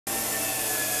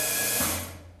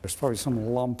There's probably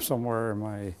some lump somewhere in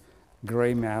my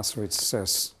gray mass which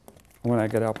says, when I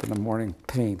get up in the morning,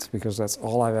 paint, because that's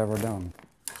all I've ever done.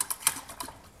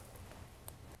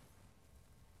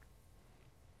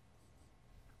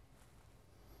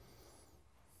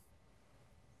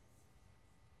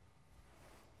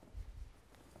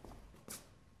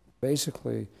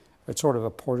 Basically, it's sort of a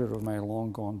portrait of my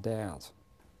long-gone dad.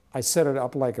 I set it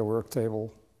up like a work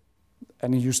table,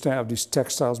 and he used to have these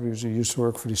textiles because he used to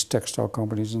work for these textile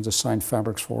companies and design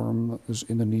fabrics for them, these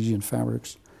Indonesian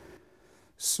fabrics.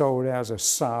 So it has a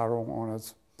sarong on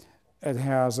it. It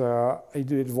has I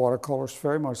did watercolors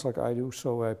very much like I do,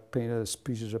 so I painted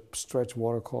pieces of stretched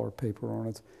watercolor paper on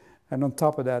it. And on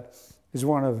top of that is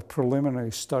one of the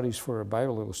preliminary studies for a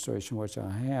Bible illustration, which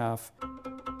I have.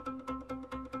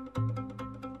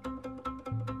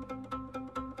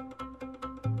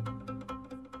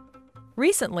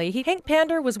 Recently, Henk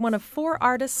Pander was one of 4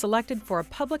 artists selected for a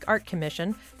public art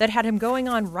commission that had him going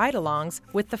on ride-alongs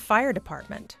with the fire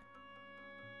department.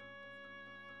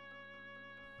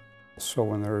 So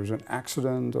when there's an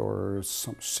accident or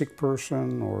some sick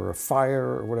person or a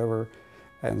fire or whatever,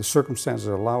 and the circumstances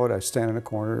allow it, I stand in a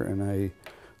corner and I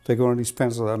take one of these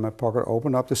pencils out of my pocket,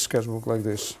 open up the sketchbook like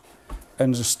this,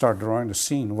 and just start drawing the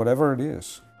scene, whatever it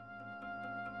is.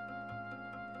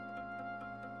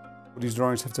 These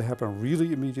drawings have to happen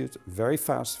really immediate, very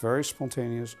fast, very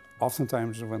spontaneous.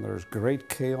 Oftentimes when there's great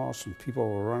chaos and people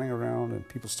are running around and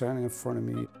people standing in front of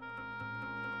me.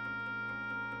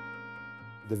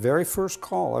 The very first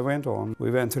call I went on, we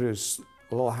went to this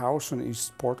little house in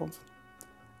East Portland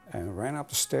and ran up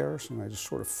the stairs, and I just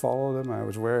sort of followed them. I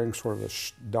was wearing sort of a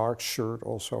dark shirt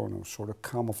also, and it was sort of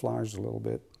camouflaged a little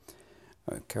bit.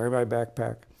 I carried my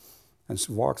backpack and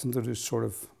walked into this sort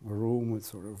of room with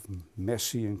sort of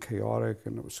messy and chaotic,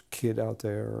 and there was a kid out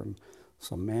there and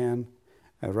some man,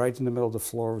 and right in the middle of the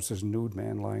floor was this nude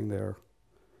man lying there,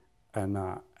 and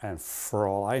for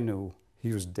all I knew,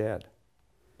 he was dead.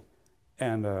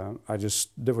 And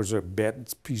there was a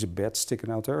piece of bed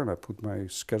sticking out there, and I put my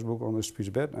sketchbook on this piece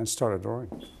of bed and I started drawing.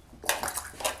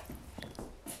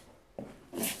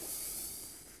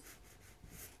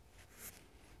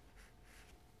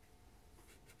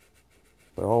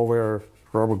 They all wear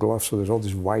rubber gloves, so there's all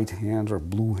these white hands or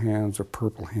blue hands or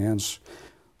purple hands.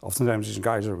 Oftentimes these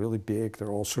guys are really big, they're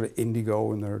all sort of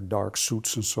indigo in their dark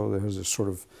suits, and so there's this sort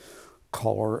of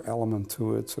color element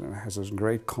to it, and it has this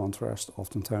great contrast.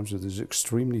 Oftentimes with these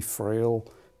extremely frail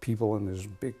people and these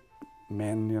big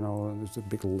men, you know, and there's the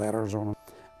big letters on them.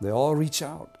 They all reach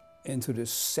out into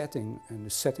this setting, and the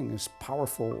setting is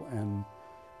powerful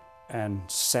and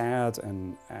sad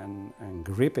and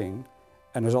gripping.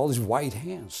 And there's all these white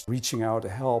hands reaching out to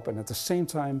help, and at the same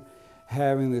time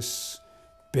having this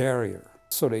barrier.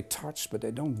 So they touch, but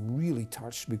they don't really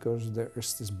touch because there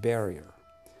is this barrier.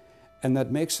 And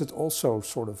that makes it also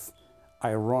sort of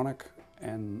ironic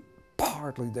and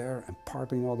partly there and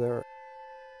partly not there.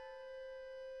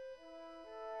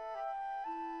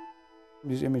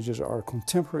 These images are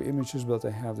contemporary images, but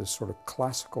they have this sort of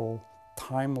classical,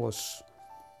 timeless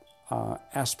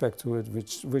aspect to it,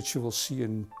 which you will see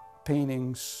in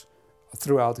paintings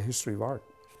throughout the history of art.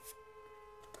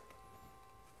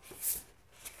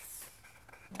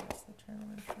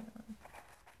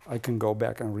 I can go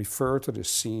back and refer to this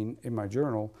scene in my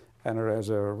journal, and it has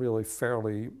a really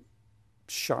fairly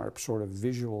sharp sort of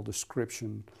visual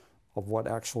description of what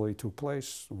actually took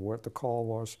place, what the call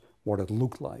was, what it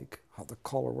looked like, how the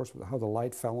color was, how the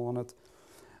light fell on it,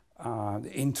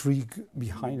 the intrigue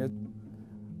behind it.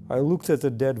 I looked at the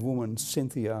dead woman,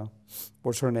 Cynthia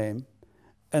was her name,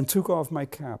 and took off my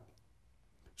cap.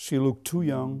 She looked too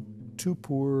young, too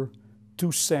poor,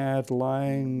 too sad,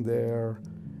 lying there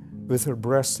with her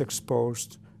breast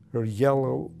exposed, her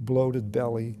yellow, bloated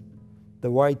belly,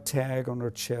 the white tag on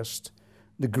her chest,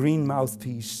 the green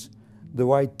mouthpiece, the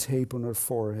white tape on her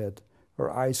forehead,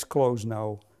 her eyes closed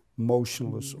now,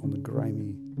 motionless on the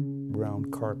grimy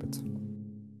brown carpet.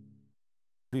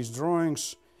 These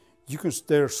drawings,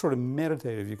 they're sort of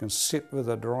meditative. You can sit with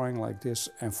a drawing like this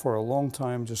and for a long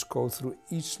time just go through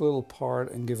each little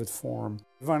part and give it form.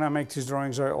 When I make these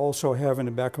drawings, I also have in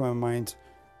the back of my mind,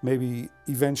 maybe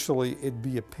eventually it'd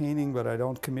be a painting, but I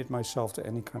don't commit myself to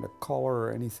any kind of color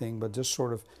or anything, but just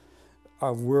sort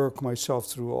of work myself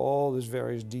through all these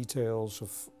various details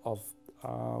of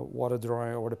what a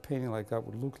drawing or what a painting like that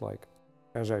would look like.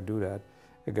 As I do that,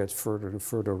 it gets further and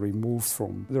further removed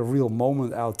from the real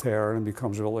moment out there, and it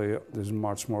becomes really, there's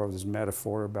much more of this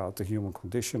metaphor about the human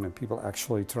condition and people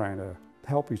actually trying to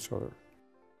help each other.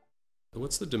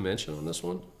 What's the dimension on this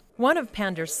one? One of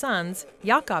Pander's sons,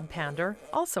 Jakob Pander,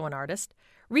 also an artist,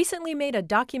 recently made a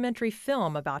documentary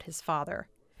film about his father.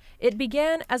 It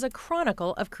began as a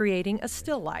chronicle of creating a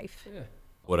still life. Yeah.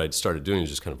 What I'd started doing is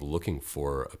just kind of looking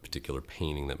for a particular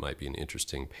painting that might be an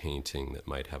interesting painting that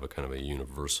might have a kind of a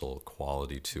universal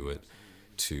quality to it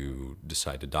to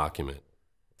decide to document.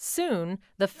 Soon,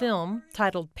 the film,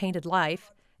 titled Painted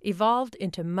Life, evolved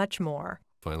into much more.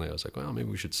 Finally, I was like, well,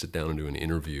 maybe we should sit down and do an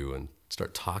interview and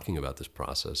start talking about this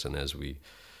process. And as we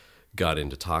got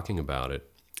into talking about it,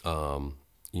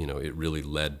 it really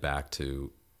led back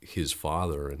to his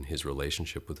father and his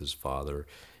relationship with his father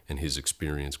and his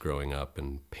experience growing up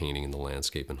and painting in the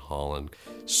landscape in Holland.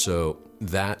 So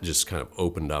that just kind of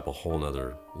opened up a whole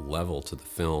nother level to the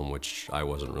film, which I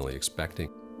wasn't really expecting.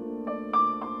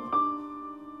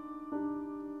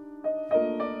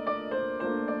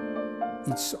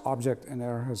 Each object in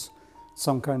there has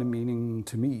some kind of meaning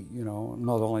to me,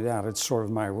 Not only that, it's sort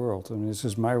of my world. I mean, this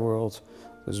is my world,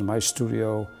 this is my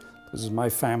studio, this is my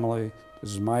family,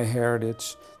 this is my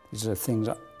heritage. These are the things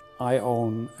I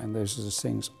own, and these are the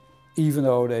things, even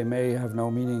though they may have no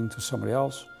meaning to somebody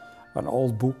else, an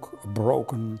old book, a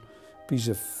broken piece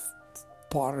of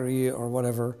pottery or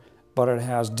whatever, but it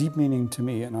has deep meaning to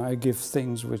me, and I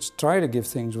try to give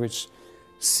things which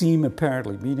seem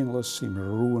apparently meaningless, seem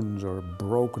ruins or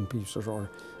broken pieces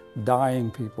or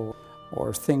dying people,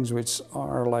 or things which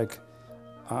are like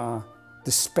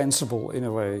dispensable in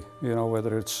a way,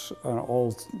 whether it's an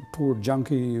old poor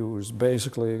junkie who's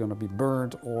basically going to be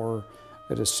burned, or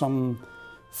it is some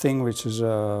thing which is,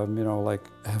 like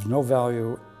has no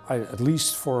value, at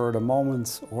least for the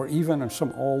moment, or even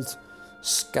some old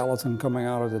skeleton coming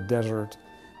out of the desert.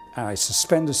 I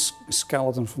suspend the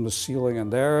skeleton from the ceiling,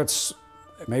 and there it's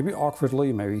maybe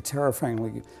awkwardly, maybe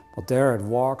terrifyingly, but there it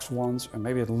walks once, and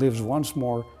maybe it lives once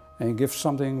more, and it gives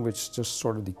something which just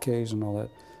sort of decays and all that.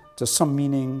 Just some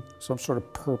meaning, some sort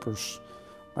of purpose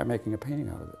by making a painting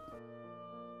out of it.